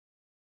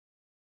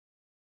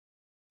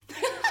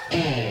Good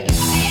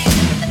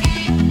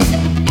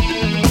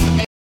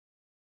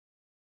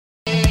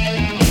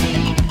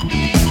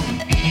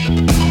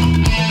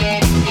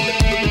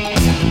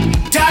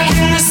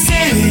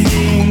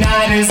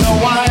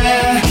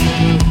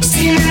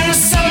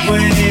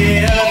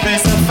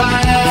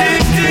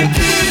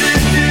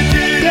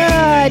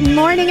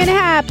morning and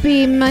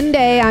happy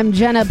Monday. I'm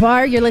Jenna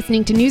Barr. You're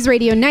listening to News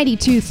Radio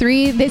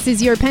 92.3. This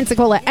is your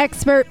Pensacola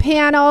expert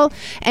panel.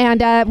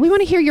 And we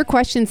want to hear your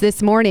questions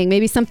this morning.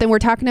 Maybe something we're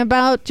talking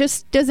about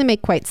just doesn't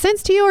make quite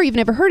sense to you, or you've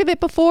never heard of it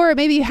before. Or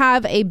maybe you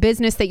have a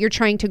business that you're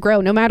trying to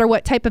grow. No matter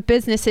what type of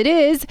business it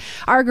is,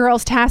 our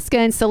girls Tasca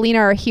and Selena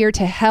are here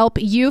to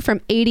help you from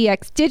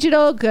ADX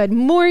Digital. Good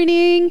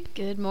morning.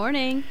 Good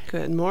morning.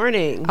 Good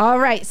morning. All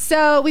right.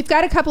 So we've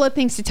got a couple of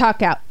things to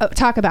talk about.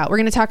 We're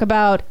going to talk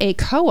about a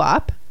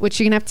co-op, which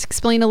you're going to have to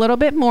explain a little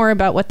bit more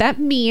about what that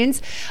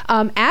means.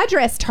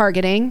 Address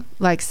targeting,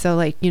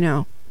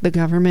 the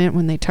government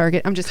when they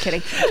target. I'm just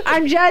kidding.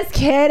 I'm just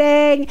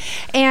kidding.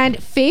 And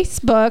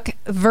Facebook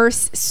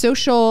versus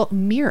social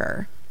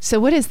mirror. So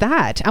what is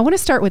that? I want to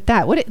start with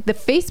that.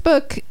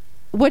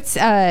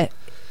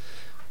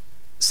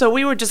 So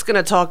we were just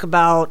going to talk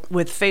about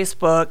with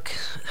Facebook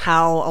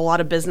how a lot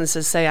of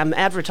businesses say I'm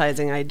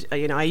advertising.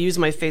 I use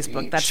my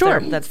Facebook.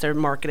 That's their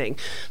marketing.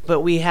 But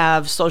we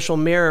have Social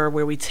Mirror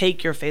where we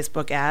take your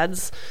Facebook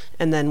ads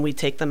and then we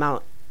take them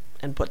out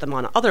and put them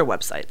on other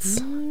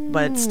websites.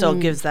 But it still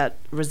gives that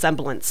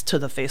resemblance to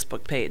the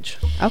Facebook page.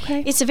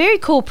 Okay. It's a very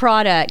cool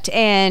product,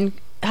 and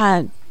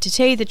to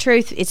tell you the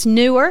truth, it's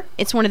newer.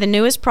 It's one of the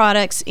newest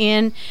products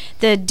in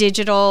the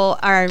digital,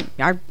 our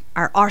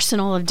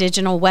arsenal of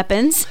digital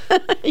weapons,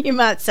 you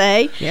might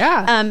say.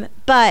 Yeah.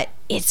 But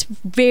it's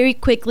very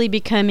quickly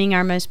becoming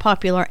our most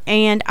popular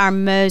and our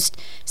most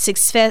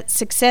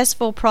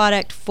successful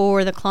product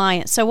for the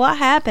client. So what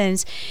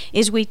happens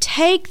is we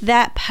take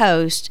that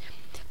post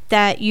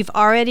that you've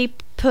already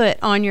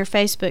put on your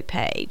Facebook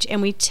page,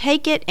 and we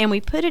take it and we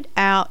put it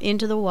out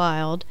into the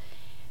wild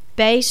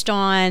based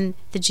on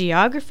the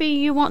geography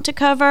you want to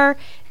cover,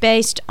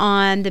 based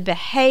on the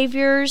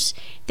behaviors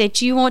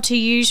that you want to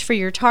use for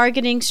your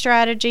targeting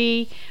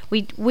strategy.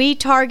 We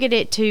target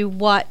it to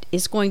what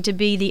is going to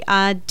be the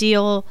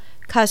ideal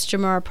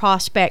customer or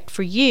prospect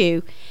for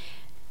you.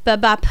 But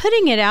by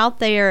putting it out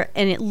there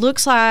and it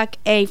looks like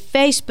a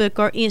Facebook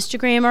or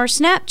Instagram or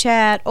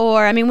Snapchat,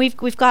 or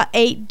we've got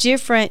 8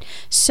 different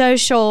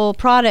social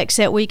products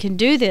that we can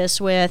do this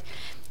with.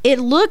 It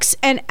looks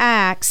and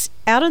acts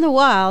out in the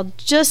wild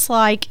just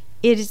like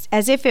it is,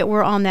 as if it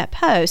were on that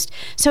post.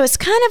 So it's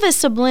kind of a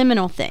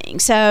subliminal thing.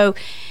 So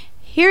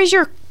here's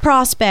your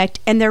prospect,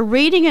 and they're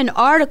reading an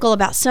article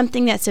about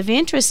something that's of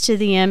interest to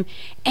them,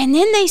 and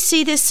then they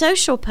see this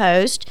social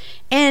post,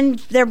 and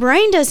their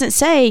brain doesn't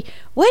say,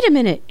 wait a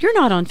minute, you're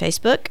not on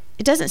Facebook.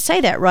 It doesn't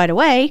say that right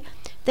away.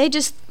 They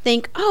just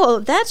think, oh,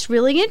 that's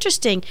really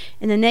interesting.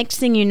 And the next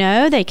thing you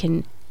know, they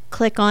can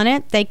click on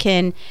it. They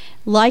can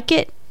like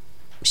it,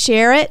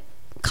 share it,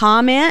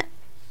 comment.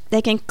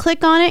 They can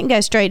click on it and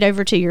go straight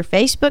over to your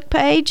Facebook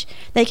page.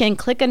 They can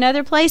click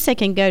another place. They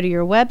can go to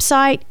your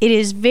website. It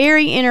is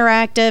very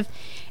interactive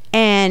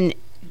and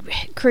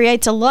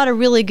creates a lot of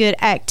really good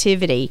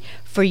activity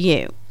for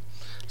you.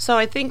 So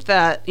I think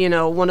that,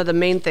 one of the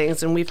main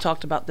things, and we've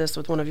talked about this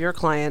with one of your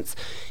clients,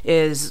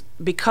 is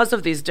because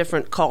of these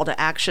different call to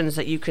actions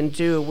that you can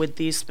do with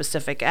these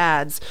specific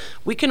ads,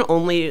 we can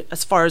only,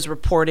 as far as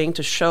reporting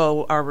to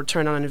show our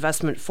return on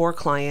investment for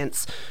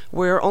clients,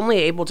 we're only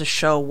able to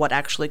show what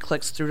actually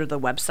clicks through to the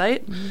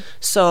website. Mm-hmm.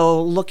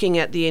 So looking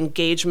at the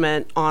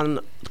engagement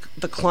on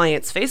the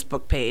client's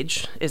Facebook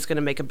page is going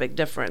to make a big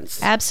difference.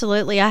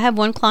 Absolutely. I have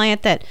one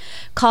client that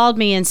called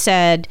me and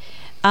said,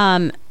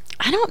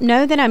 I don't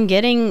know that I'm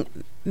getting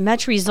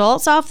much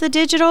results off the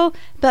digital,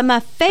 but my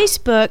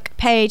Facebook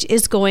page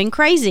is going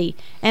crazy.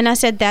 And I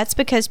said, that's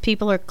because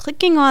people are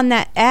clicking on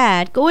that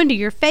ad, going to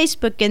your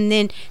Facebook, and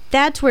then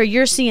that's where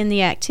you're seeing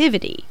the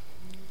activity.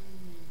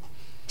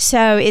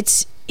 So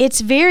it's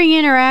very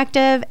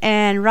interactive,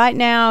 and right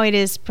now it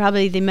is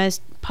probably the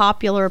most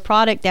popular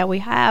product that we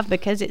have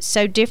because it's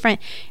so different.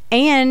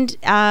 And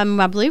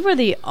I believe we're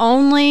the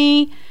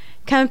only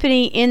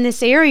company in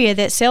this area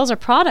that sells a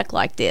product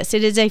like this.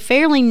 It is a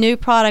fairly new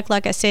product,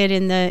 like I said,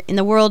 in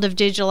the world of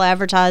digital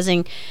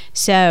advertising.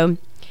 So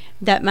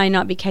that may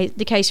not be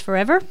the case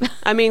forever.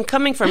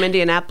 Coming from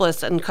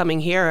Indianapolis and coming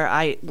here,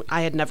 I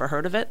had never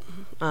heard of it.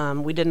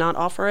 We did not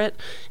offer it,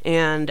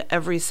 and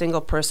every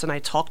single person I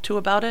talk to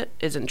about it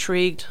is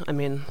intrigued.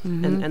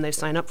 And they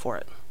sign up for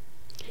it.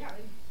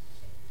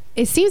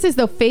 It seems as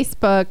though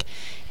Facebook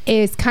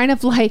is kind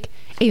of like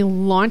a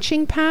launch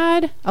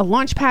pad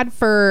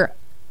for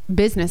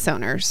business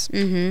owners.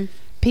 Mm-hmm.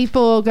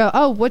 People go,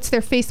 oh, what's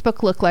their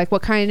Facebook look like?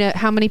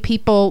 How many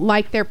people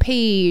like their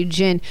page?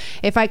 And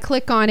if I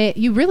click on it,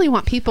 you really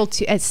want people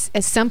to, at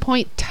some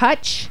point,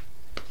 touch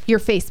your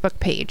Facebook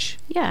page.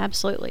 Yeah,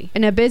 absolutely.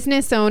 And a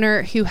business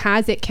owner who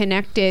has it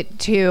connected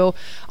to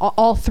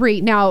all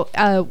three. Now,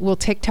 will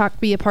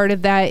TikTok be a part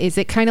of that? Is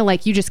it kind of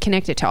like you just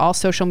connect it to all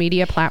social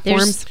media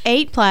platforms? There's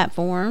 8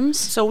 platforms.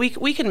 So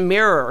we can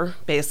mirror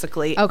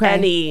basically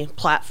any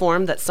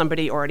platform that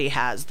somebody already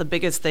has. The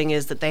biggest thing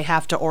is that they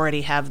have to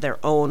already have their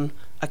own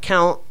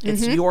account.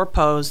 It's your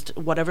post,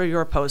 whatever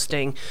you're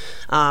posting.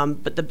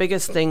 But the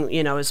biggest thing,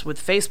 is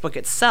with Facebook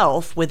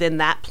itself, within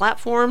that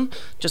platform,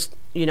 just,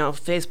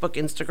 Facebook,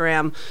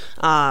 Instagram,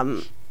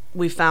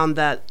 we found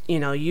that,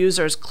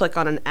 users click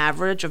on an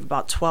average of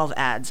about 12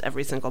 ads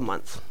every single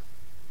month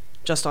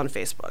just on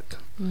Facebook.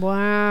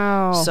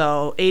 Wow.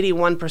 So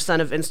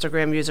 81% of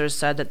Instagram users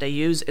said that they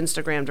use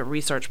Instagram to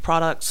research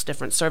products,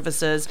 different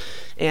services.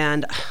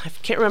 And I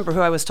can't remember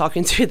who I was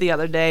talking to the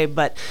other day,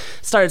 but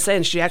started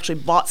saying she actually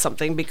bought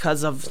something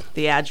because of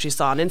the ad she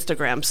saw on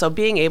Instagram. So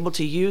being able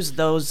to use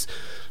those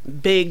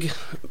big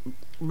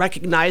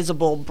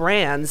recognizable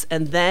brands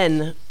and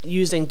then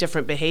using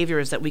different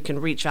behaviors that we can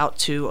reach out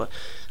to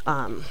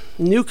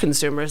new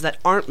consumers that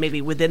aren't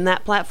maybe within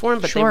that platform,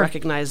 but they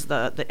recognize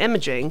the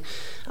imaging,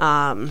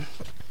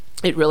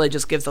 it really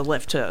just gives a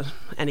lift to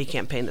any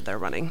campaign that they're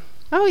running.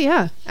 Oh,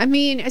 yeah. I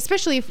mean,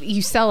 especially if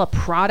you sell a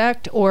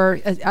product or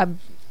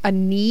a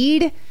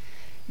need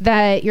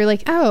that you're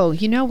like, oh,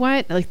 you know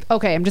what? Like,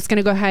 okay, I'm just going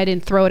to go ahead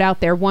and throw it out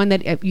there. One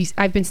that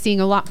I've been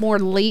seeing a lot more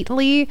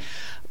lately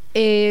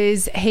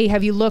is, hey,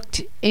 have you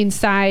looked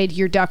inside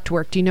your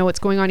ductwork? Do you know what's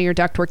going on in your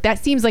ductwork? That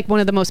seems like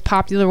one of the most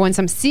popular ones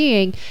I'm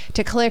seeing,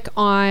 to click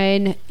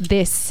on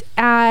this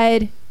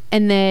ad,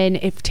 and then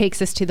it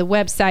takes us to the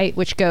website,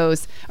 which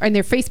goes, or in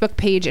their Facebook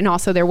page, and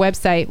also their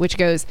website, which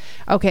goes,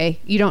 okay,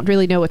 you don't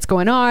really know what's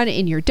going on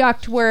in your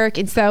ductwork.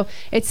 And so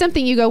it's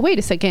something you go, wait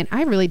a second,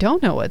 I really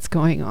don't know what's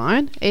going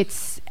on.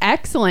 It's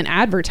excellent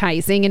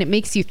advertising, and it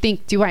makes you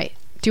think, do I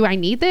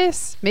need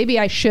this? Maybe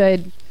I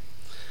should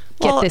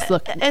get this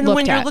looked when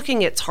at. You're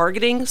looking at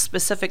targeting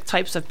specific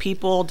types of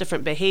people,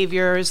 different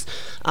behaviors,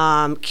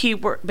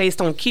 keyword based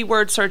on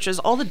keyword searches,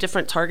 all the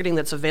different targeting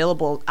that's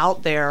available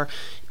out there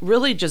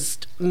really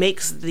just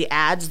makes the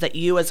ads that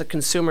you as a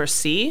consumer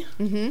see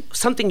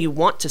something you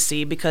want to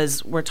see,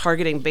 because we're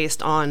targeting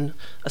based on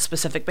a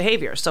specific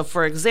behavior. So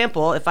for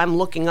example, if I'm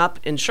looking up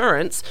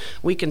insurance,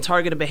 we can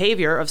target a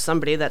behavior of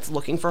somebody that's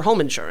looking for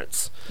home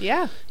insurance.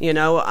 Yeah.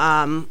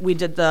 We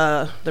did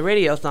the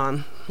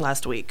Radiothon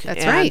last week.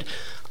 That's right.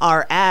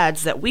 Our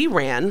ads that we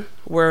ran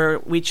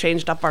we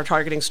changed up our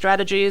targeting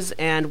strategies,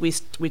 and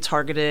we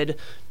targeted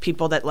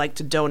people that like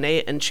to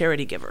donate and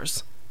charity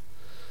givers.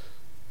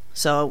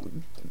 So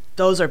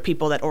those are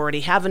people that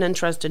already have an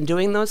interest in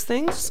doing those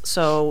things.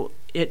 So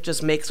it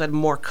just makes it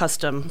more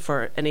custom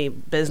for any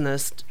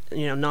business,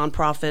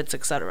 nonprofits,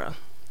 etc.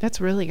 That's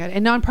really good.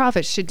 And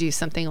nonprofits should do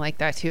something like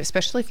that too,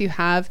 especially if you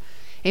have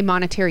a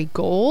monetary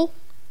goal,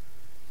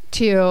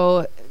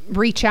 to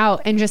reach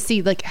out and just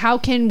see, like, how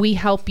can we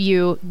help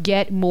you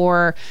get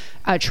more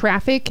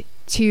traffic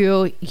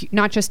to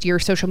not just your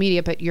social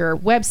media, but your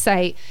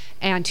website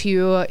and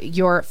to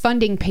your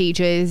funding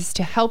pages,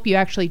 to help you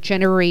actually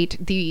generate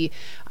the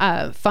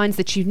funds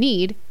that you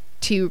need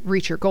to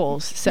reach your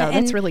goals. So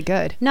that's really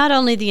good. Not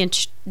only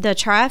the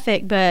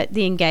traffic, but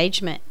the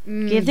engagement.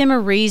 Give them a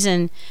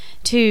reason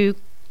to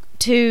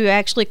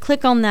actually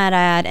click on that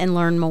ad and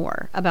learn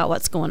more about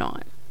what's going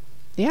on.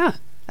 Yeah,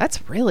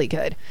 that's really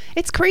good.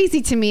 It's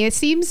crazy to me. It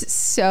seems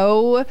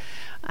so,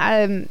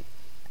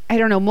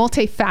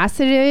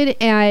 multifaceted,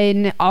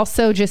 and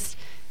also just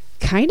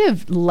kind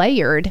of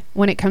layered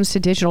when it comes to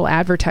digital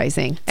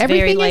advertising.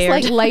 Everything is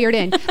like layered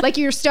in. Like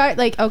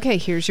okay,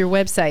 here's your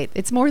website.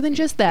 It's more than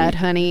just that,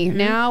 honey.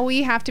 Now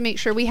we have to make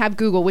sure we have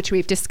Google, which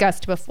we've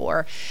discussed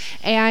before.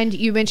 And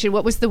you mentioned,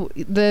 what was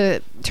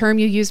the term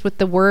you used with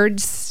the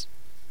words?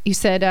 You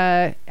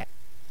said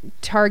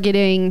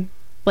targeting,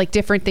 like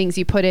different things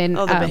you put in.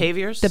 Oh, the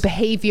behaviors? The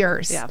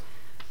behaviors. Yeah.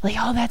 Like,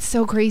 oh, that's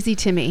so crazy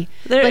to me.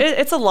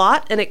 It's a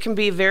lot, and it can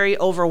be very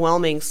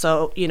overwhelming.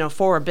 So,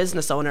 for a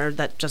business owner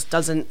that just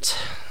doesn't,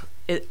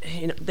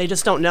 they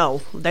just don't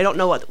know. They don't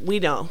know what we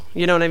know.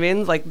 You know what I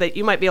mean? Like,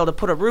 you might be able to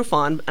put a roof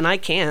on, and I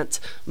can't.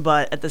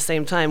 But at the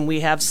same time, we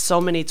have so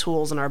many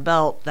tools in our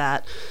belt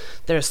that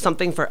there's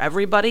something for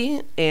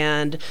everybody.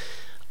 And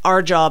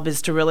our job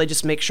is to really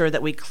just make sure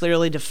that we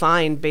clearly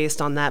define,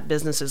 based on that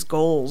business's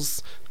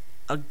goals,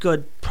 a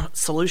good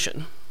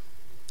solution.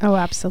 Oh,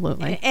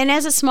 absolutely. And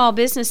as a small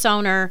business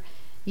owner,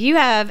 you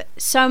have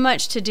so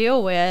much to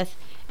deal with.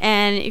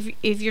 And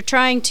if you're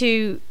trying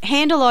to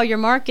handle all your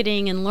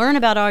marketing and learn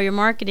about all your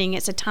marketing,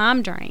 it's a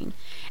time drain.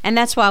 And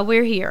that's why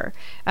we're here.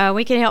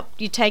 We can help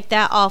you take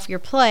that off your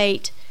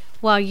plate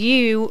while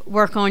you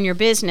work on your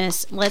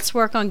business. Let's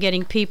work on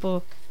getting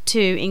people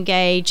to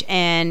engage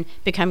and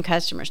become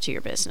customers to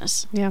your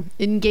business. Yeah,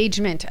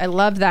 engagement. I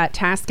love that,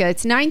 Tasca.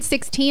 It's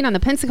 9:16 on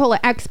the Pensacola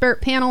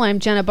Expert Panel. I'm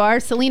Jenna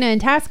Barr. Selena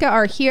and Tasca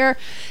are here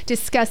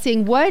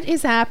discussing what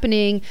is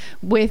happening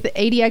with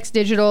ADX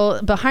Digital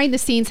behind the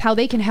scenes, how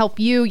they can help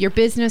you, your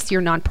business,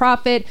 your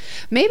nonprofit.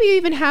 Maybe you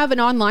even have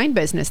an online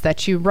business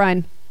that you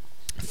run.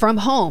 from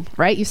home,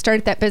 right? You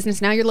started that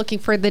business. Now you're looking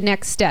for the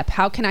next step.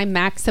 How can I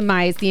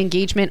maximize the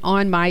engagement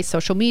on my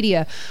social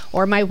media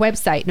or my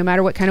website, no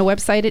matter what kind of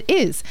website it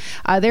is?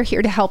 They're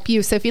here to help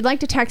you. So if you'd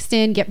like to text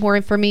in, get more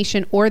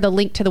information or the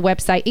link to the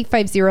website,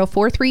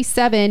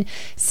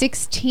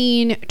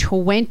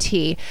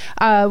 850-437-1620.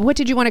 What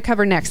did you want to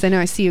cover next? I know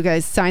I see you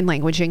guys sign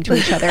languaging to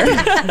each other.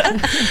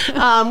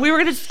 We were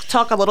going to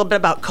talk a little bit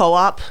about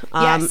co-op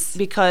Yes.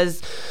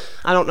 because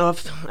I don't know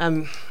if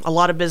a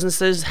lot of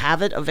businesses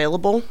have it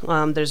available.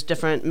 There's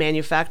different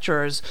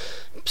manufacturers.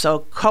 So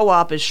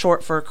co-op is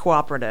short for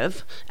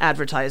cooperative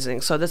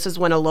advertising. So this is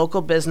when a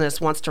local business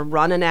wants to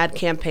run an ad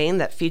campaign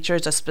that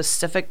features a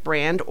specific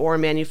brand or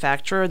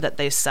manufacturer that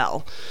they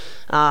sell.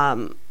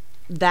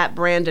 That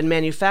brand and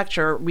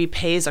manufacturer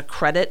repays a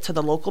credit to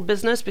the local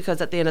business because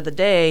at the end of the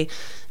day,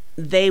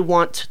 they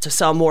want to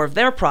sell more of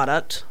their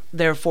product.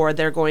 Therefore,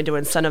 they're going to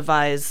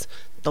incentivize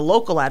the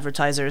local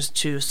advertisers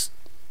to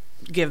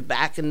give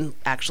back and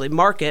actually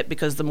market,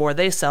 because the more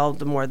they sell,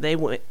 the more they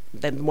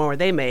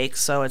make.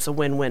 So it's a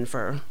win-win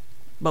for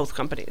both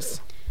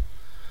companies.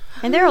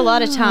 And there are a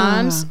lot of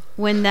times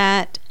when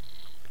that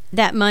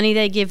money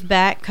they give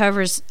back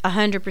covers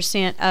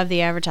 100% of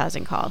the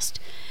advertising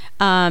cost.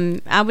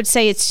 I would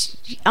say it's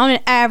on an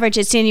average,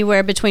 it's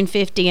anywhere between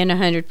 50 and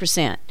 100%.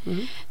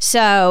 Mm-hmm.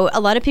 So a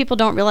lot of people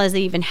don't realize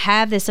they even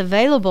have this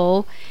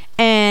available,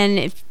 and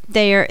if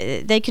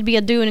they could be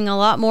doing a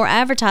lot more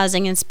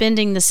advertising and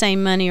spending the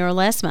same money or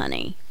less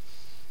money.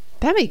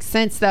 That makes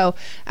sense, though.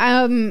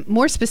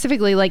 More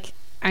specifically, like,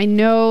 I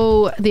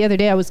know the other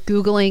day I was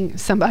Googling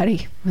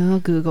somebody. Well,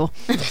 Google.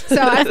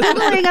 So I was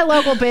Googling a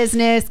local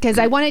business because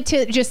I wanted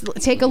to just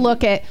take a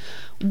look at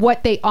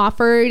what they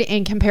offered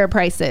and compare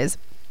prices.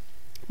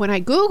 When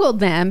I Googled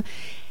them,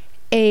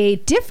 a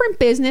different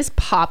business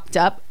popped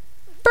up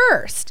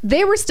first.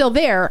 They were still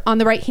there on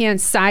the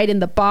right-hand side in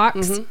the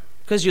box. Mm-hmm.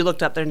 Because you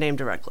looked up their name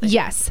directly.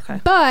 Yes. Okay.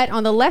 But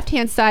on the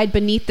left-hand side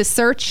beneath the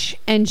search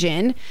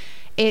engine,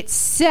 it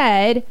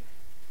said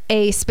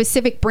a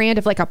specific brand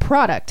of like a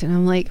product. And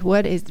I'm like,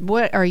 what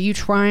are you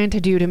trying to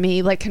do to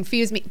me? Like,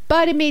 confuse me.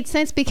 But it made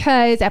sense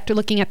because after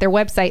looking at their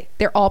website,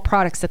 they're all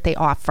products that they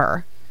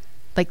offer.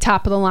 Like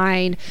top of the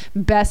line,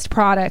 best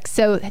products.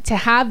 So to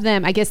have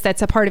them, I guess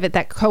that's a part of it,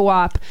 that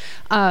co-op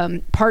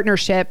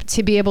partnership,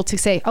 to be able to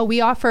say, oh,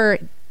 we offer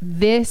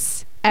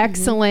this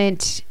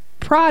excellent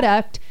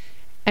product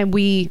and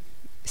we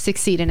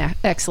succeed in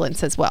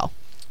excellence as well.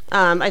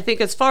 I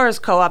think as far as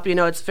co-op,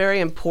 it's very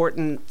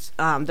important.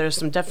 There's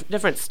some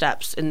different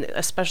steps, and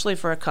especially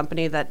for a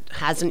company that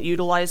hasn't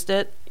utilized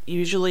it.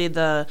 Usually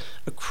the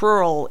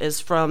accrual is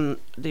from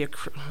the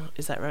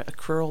is that right?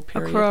 Accrual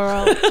period?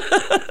 Accrual.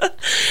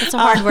 It's a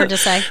hard word to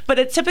say. But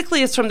it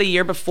typically is from the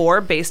year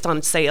before, based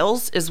on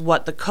sales, is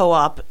what the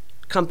co-op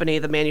company,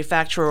 the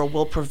manufacturer,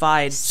 will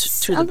provide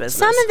to the business.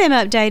 Some of them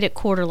update it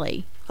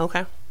quarterly.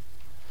 Okay.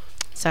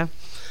 So.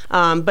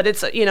 But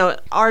it's,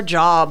 our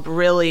job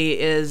really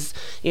is,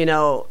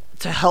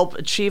 to help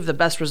achieve the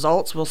best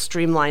results. We'll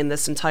streamline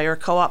this entire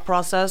co-op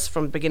process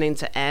from beginning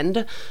to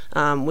end.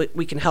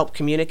 We can help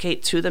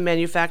communicate to the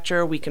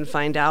manufacturer. We can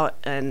find out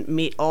and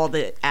meet all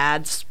the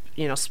ads,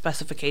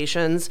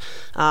 specifications.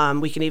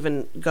 We can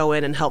even go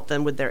in and help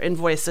them with their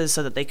invoices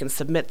so that they can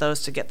submit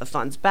those to get the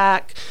funds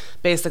back.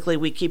 Basically,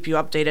 we keep you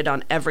updated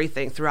on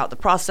everything throughout the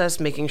process,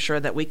 making sure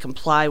that we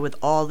comply with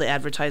all the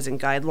advertising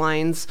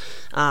guidelines,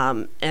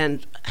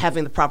 and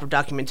having the proper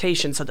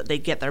documentation so that they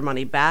get their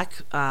money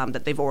back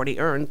that they've already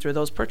earned through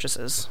those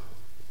purchases.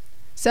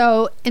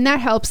 So, and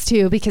that helps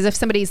too, because if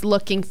somebody's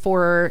looking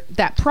for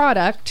that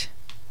product,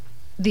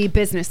 the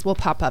business will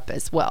pop up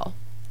as well.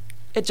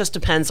 It just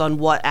depends on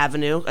what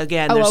avenue.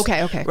 Again,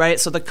 okay. Right?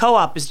 So the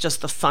co-op is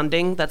just the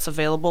funding that's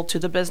available to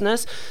the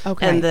business.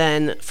 Okay. And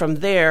then from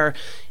there,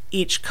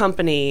 each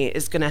company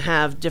is going to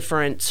have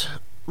different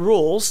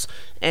rules,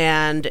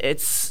 and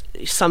it's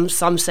some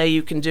say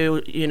you can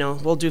do,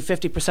 we'll do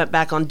 50%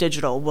 back on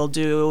digital, we'll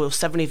do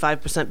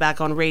 75% back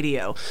on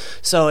radio.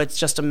 So it's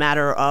just a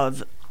matter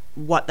of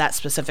what that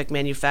specific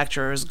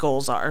manufacturer's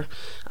goals are.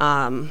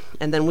 And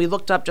then we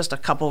looked up just a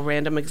couple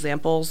random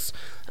examples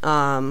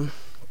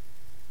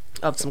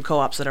of some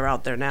co-ops that are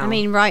out there now. I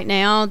mean, right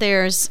now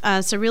there's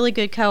some really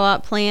good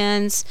co-op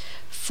plans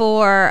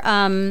for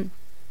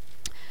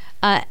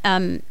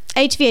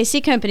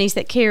HVAC companies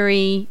that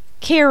carry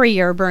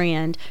Carrier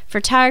brand,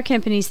 for tire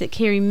companies that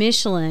carry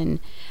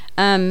Michelin.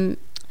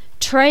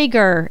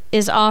 Traeger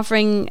is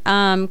offering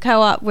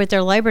co-op with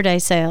their Labor Day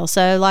sale.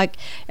 So, like,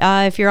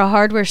 if you're a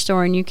hardware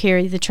store and you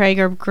carry the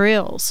Traeger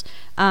grills,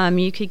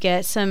 you could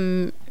get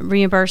some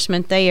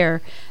reimbursement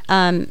there.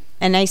 And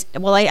Ace,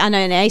 I know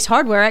Ace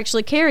Hardware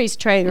actually carries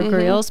Traeger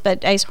grills,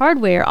 but Ace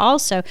Hardware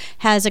also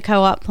has a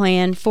co-op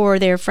plan for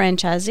their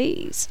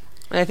franchisees.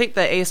 I think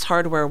the Ace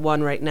Hardware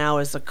one right now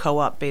is a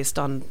co-op based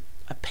on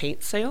a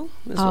paint sale,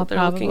 is what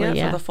they're looking at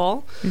for the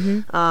fall.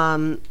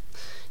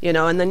 you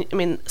know, and then, I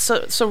mean,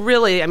 so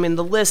really, I mean,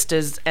 the list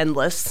is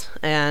endless,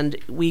 and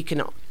we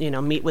can, you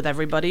know, meet with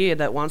everybody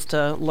that wants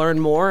to learn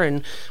more,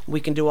 and we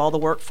can do all the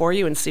work for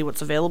you and see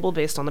what's available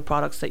based on the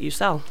products that you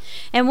sell.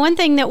 And one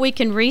thing that we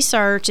can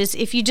research is,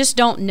 if you just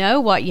don't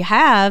know what you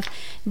have,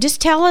 just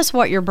tell us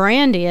what your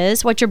brand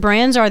is, what your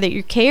brands are that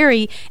you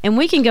carry, and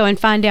we can go and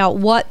find out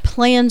what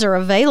plans are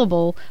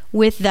available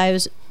with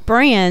those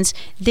brands.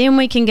 Then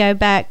we can go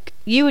back.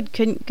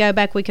 Could go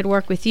back. We could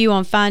work with you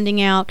on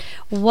finding out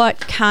what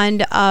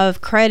kind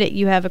of credit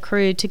you have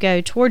accrued to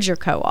go towards your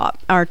co-op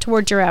or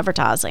towards your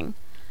advertising.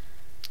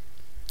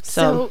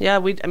 So yeah,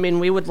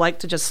 we would like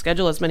to just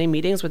schedule as many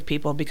meetings with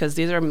people, because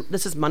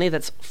this is money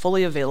that's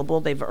fully available.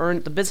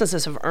 The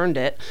businesses have earned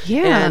it.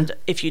 Yeah. And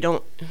if you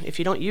don't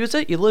use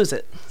it, you lose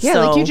it. Yeah,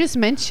 so, like you just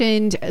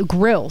mentioned,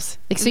 grills.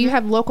 Like, so you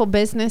have local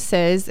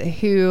businesses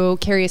who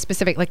carry a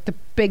specific, like the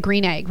Big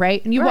Green Egg,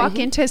 right? And you walk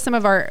into some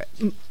of our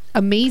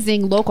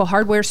amazing local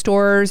hardware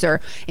stores or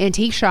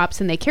antique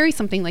shops, and they carry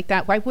something like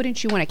that. Why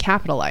wouldn't you want to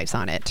capitalize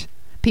on it?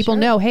 People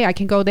know, hey, I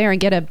can go there and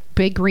get a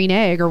Big Green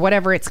Egg or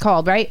whatever it's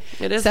called, right?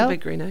 It is the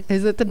Big Green Egg.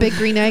 Is it the Big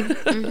Green Egg?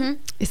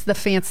 It's the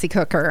fancy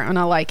cooker, and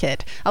I like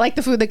it. I like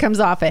the food that comes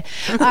off it.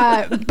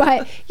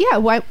 But yeah,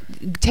 why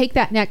take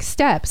that next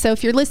step? So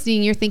if you're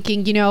listening, you're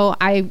thinking, you know,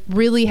 I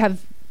really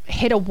have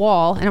hit a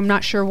wall and I'm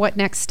not sure what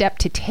next step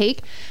to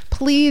take,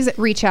 please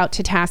reach out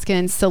to Tasca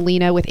and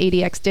Selena with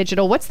ADX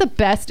Digital. What's the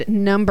best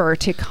number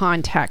to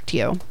contact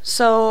you?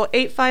 So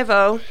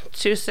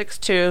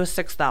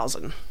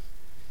 850-262-6000.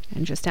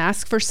 And just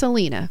ask for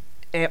Selena.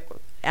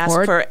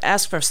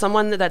 Ask for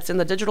someone that's in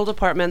the digital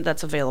department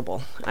that's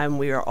available, and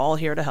we are all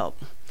here to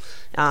help.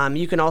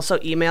 You can also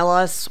email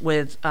us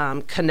with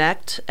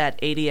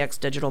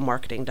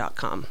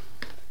connect@adxdigitalmarketing.com.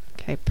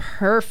 Okay,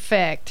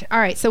 perfect. All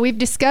right, so we've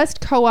discussed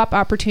co-op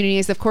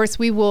opportunities. Of course,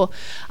 we will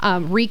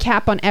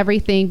recap on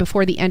everything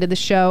before the end of the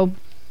show.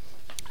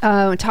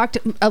 Talked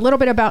a little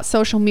bit about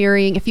social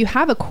mirroring. If you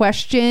have a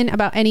question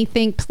about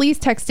anything, please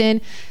text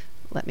in.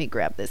 Let me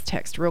grab this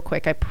text real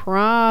quick. I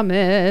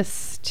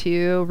promise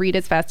to read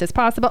as fast as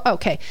possible.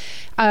 Okay.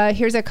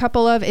 Here's a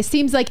couple of, it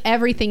seems like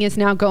everything is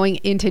now going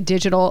into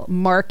digital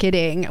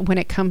marketing when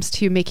it comes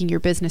to making your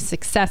business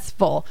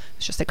successful.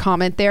 It's just a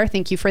comment there.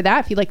 Thank you for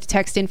that. If you'd like to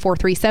text in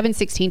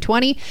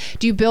 437-1620.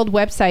 Do you build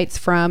websites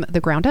from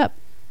the ground up?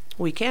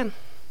 We can.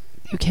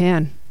 You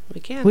can.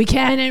 We can. We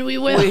can, and we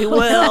will. We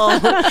will.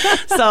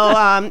 So,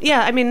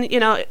 yeah, I mean, you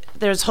know,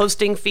 there's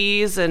hosting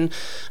fees, and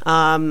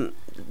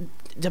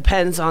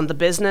depends on the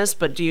business,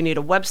 but do you need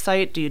a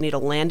website? Do you need a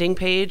landing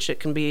page? It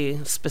can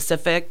be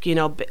specific, you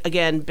know,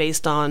 again,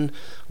 based on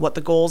what the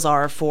goals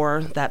are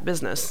for that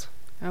business.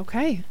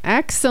 Okay,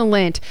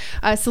 excellent.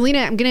 Selena,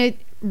 I'm going to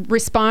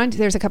respond.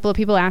 There's a couple of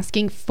people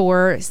asking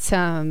for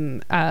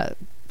some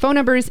phone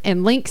numbers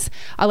and links.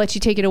 I'll let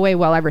you take it away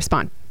while I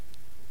respond.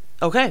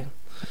 Okay.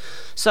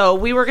 So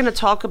we were going to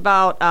talk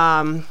about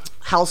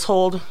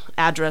household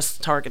address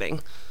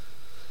targeting.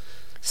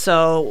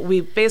 So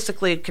we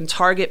basically can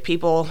target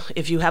people.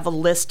 If you have a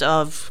list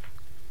of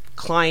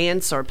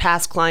clients or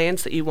past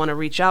clients that you want to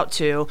reach out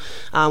to,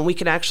 we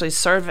can actually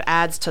serve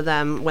ads to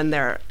them when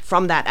they're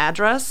from that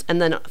address, and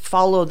then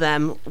follow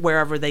them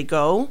wherever they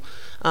go.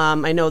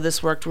 I know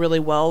this worked really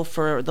well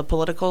for the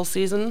political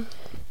season.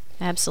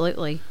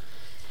 Absolutely.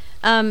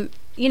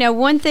 You know,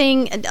 one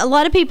thing, a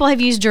lot of people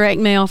have used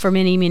direct mail for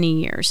many, many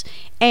years.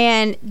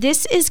 And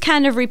this is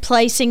kind of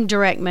replacing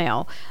direct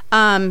mail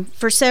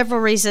for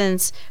several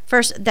reasons.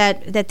 First,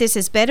 that this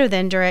is better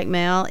than direct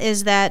mail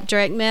is that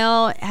direct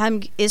mail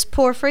is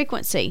poor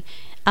frequency.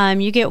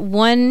 You get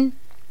one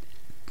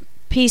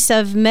piece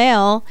of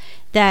mail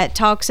that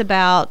talks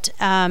about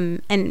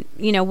and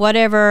you know,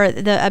 whatever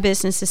a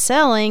business is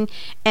selling,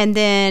 and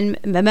then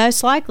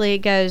most likely it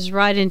goes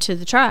right into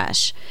the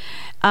trash.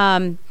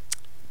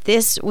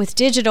 This, with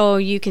digital,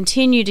 you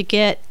continue to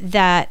get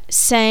that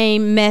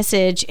same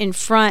message in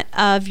front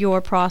of your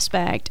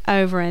prospect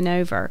over and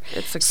over.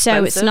 It's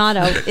expensive. So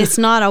it's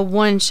not a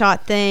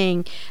one-shot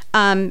thing.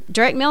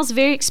 Direct mail is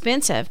very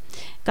expensive.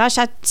 Gosh,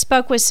 I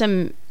spoke with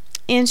some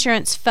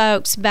insurance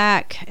folks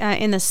back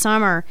in the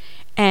summer,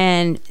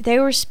 and they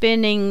were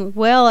spending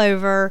well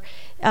over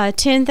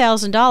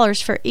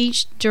 $10,000 for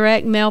each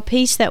direct mail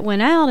piece that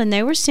went out, and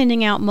they were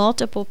sending out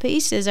multiple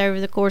pieces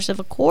over the course of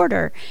a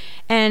quarter.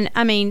 And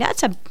I mean,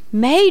 that's a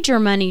major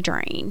money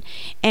drain,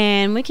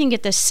 and we can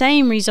get the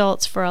same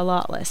results for a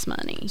lot less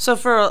money. So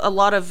for a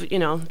lot of, you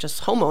know,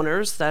 just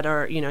homeowners that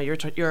are, you know, you're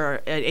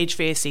an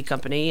HVAC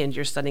company and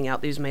you're sending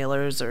out these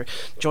mailers, or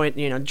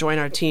join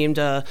our team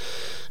to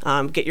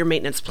get your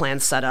maintenance plan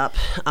set up.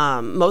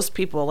 Most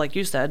people, like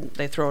you said,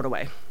 they throw it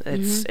away.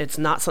 It's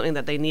not something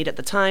that they need at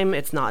the time.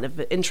 It's not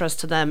of interest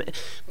to them,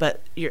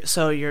 but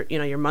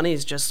your money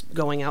is just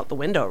going out the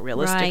window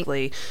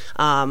realistically.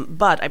 Right.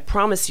 But I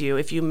promise you,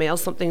 if you mail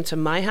something to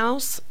my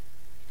house,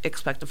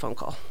 expect a phone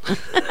call.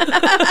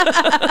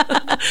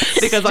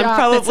 Because I'm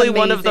probably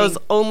one of those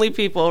only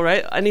people,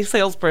 right? Any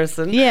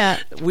salesperson. Yeah.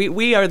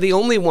 We are the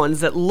only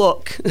ones that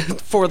look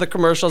for the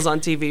commercials on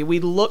TV. We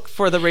look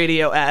for the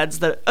radio ads.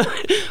 That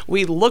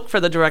we look for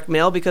the direct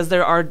mail because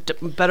there are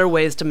better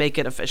ways to make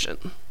it efficient.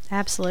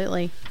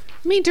 Absolutely.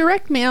 I mean,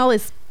 direct mail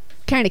is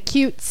kind of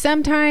cute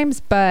sometimes,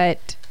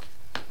 but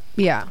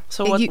yeah.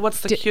 So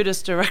what's the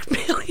cutest direct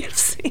mail you've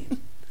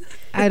seen?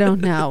 I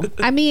don't know.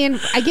 I mean,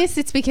 I guess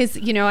it's because,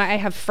 I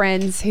have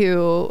friends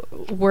who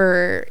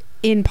were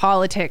in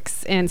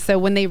politics, and so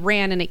when they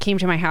ran and it came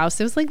to my house,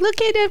 it was like, look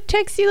at it,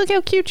 Texie, look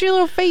how cute your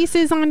little face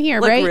is on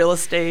here, like right? Real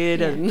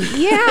estate and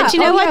yeah. But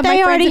you know what?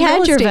 They already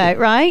had your vote,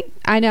 right?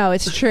 I know,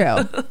 it's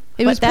true.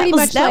 It was pretty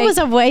much that was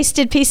a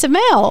wasted piece of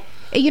mail.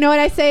 You know what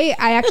I say?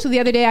 I actually, the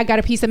other day, I got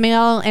a piece of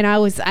mail and I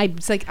was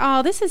like,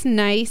 oh, this is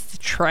nice.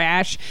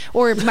 Trash.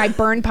 Or my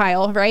burn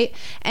pile, right?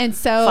 And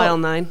so. File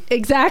 9.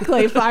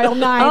 Exactly. File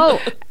 9.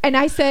 Oh. And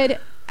I said,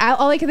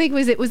 all I could think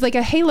was, it was like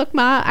a, hey, look,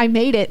 Ma, I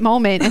made it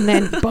moment. And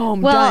then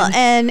boom, well,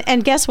 done.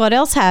 And guess what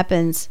else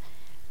happens?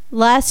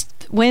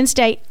 Last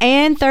Wednesday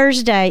and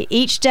Thursday,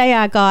 each day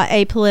I got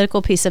a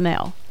political piece of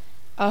mail.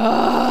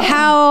 Oh.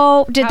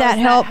 How did that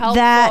help helpful?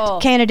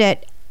 that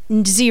candidate?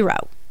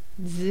 Zero.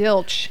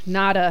 Zilch,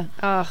 nada.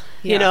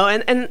 Yeah.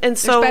 And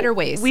so there's better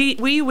ways.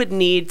 We would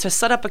need to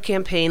set up a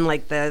campaign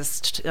like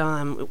this.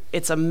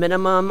 It's a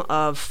minimum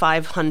of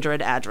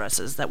 500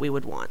 addresses that we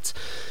would want.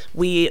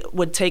 We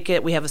would take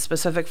it. We have a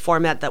specific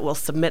format that we'll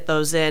submit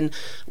those in.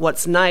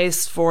 What's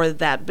nice for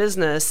that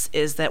business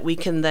is that we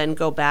can then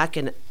go back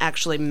and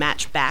actually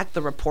match back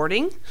the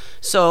reporting,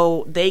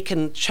 so they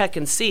can check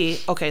and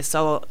see. Okay,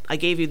 so I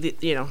gave you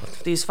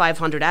these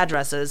 500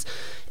 addresses.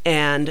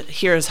 And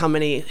here's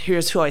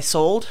who I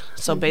sold.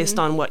 So based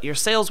on what your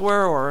sales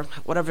were or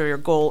whatever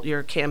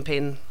your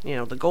campaign,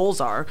 the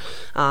goals are,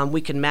 we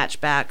can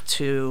match back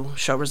to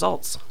show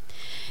results.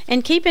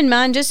 And keep in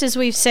mind, just as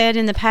we've said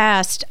in the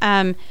past,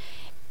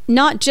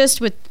 not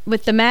just with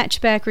the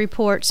matchback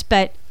reports,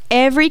 but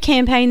every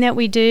campaign that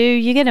we do,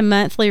 you get a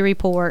monthly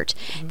report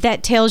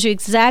that tells you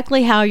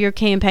exactly how your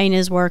campaign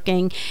is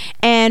working.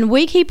 And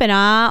we keep an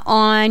eye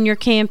on your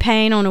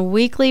campaign on a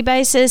weekly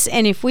basis.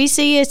 And if we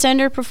see it's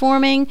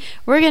underperforming,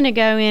 we're going to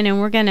go in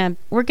and we're going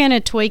to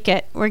tweak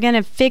it. We're going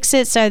to fix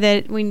it so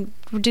that we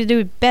do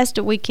the best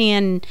that we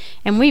can,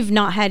 and we've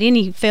not had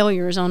any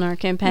failures on our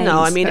campaigns. No,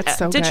 I mean,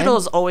 so digital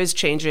good. is always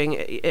changing.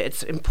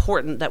 It's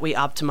important that we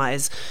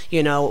optimize.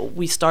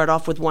 We start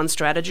off with one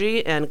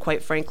strategy, and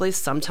quite frankly,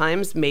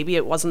 sometimes maybe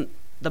it wasn't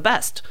the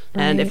best.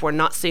 Right. And if we're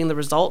not seeing the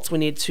results, we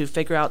need to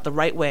figure out the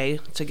right way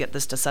to get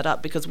this to set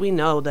up, because we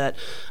know that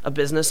a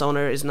business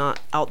owner is not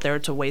out there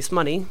to waste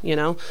money.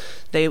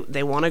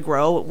 They want to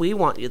grow. We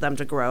want them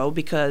to grow,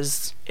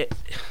 because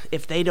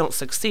if they don't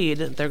succeed,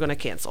 they're going to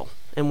cancel.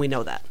 And we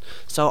know that.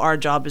 So our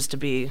job is to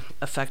be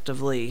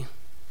effectively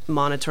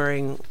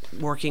monitoring,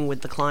 working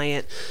with the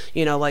client.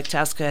 Like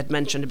Tasca had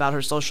mentioned about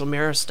her social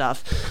mirror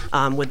stuff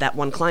with that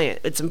one client.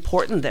 It's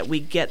important that we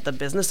get the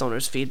business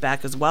owner's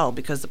feedback as well,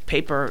 because the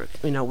paper,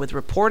 with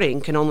reporting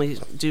can only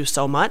do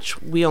so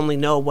much. We only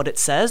know what it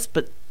says,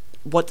 but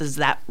what does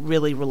that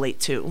really relate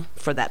to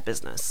for that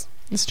business?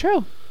 It's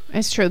true.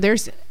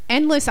 There's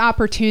endless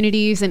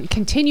opportunities and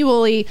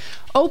continually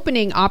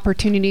opening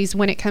opportunities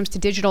when it comes to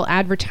digital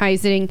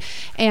advertising.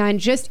 And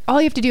just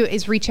all you have to do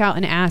is reach out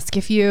and ask.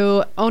 If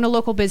you own a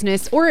local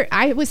business, or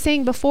I was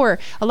saying before,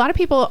 a lot of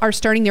people are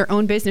starting their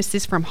own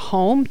businesses from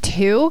home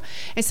too.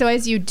 And so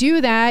as you do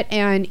that,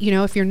 and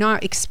if you're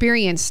not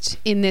experienced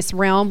in this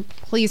realm,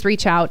 please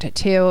reach out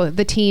to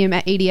the team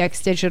at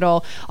ADX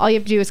Digital. All you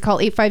have to do is call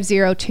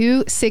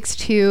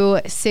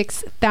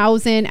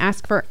 850-262-6000.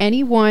 Ask for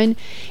anyone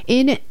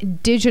in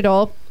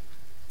digital.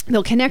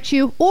 They'll connect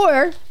you,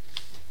 or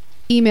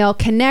email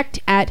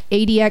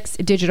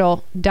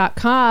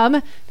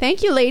connect@adxdigital.com.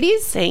 Thank you,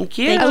 ladies. Thank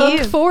you. I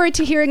look forward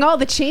to hearing all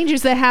the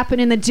changes that happen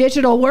in the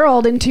digital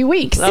world in 2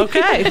 weeks.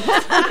 Okay.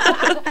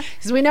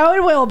 Because we know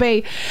it will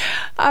be.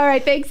 All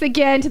right. Thanks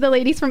again to the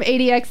ladies from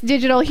ADX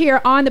Digital here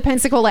on the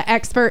Pensacola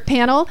Expert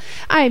Panel.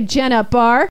 I'm Jenna Barr.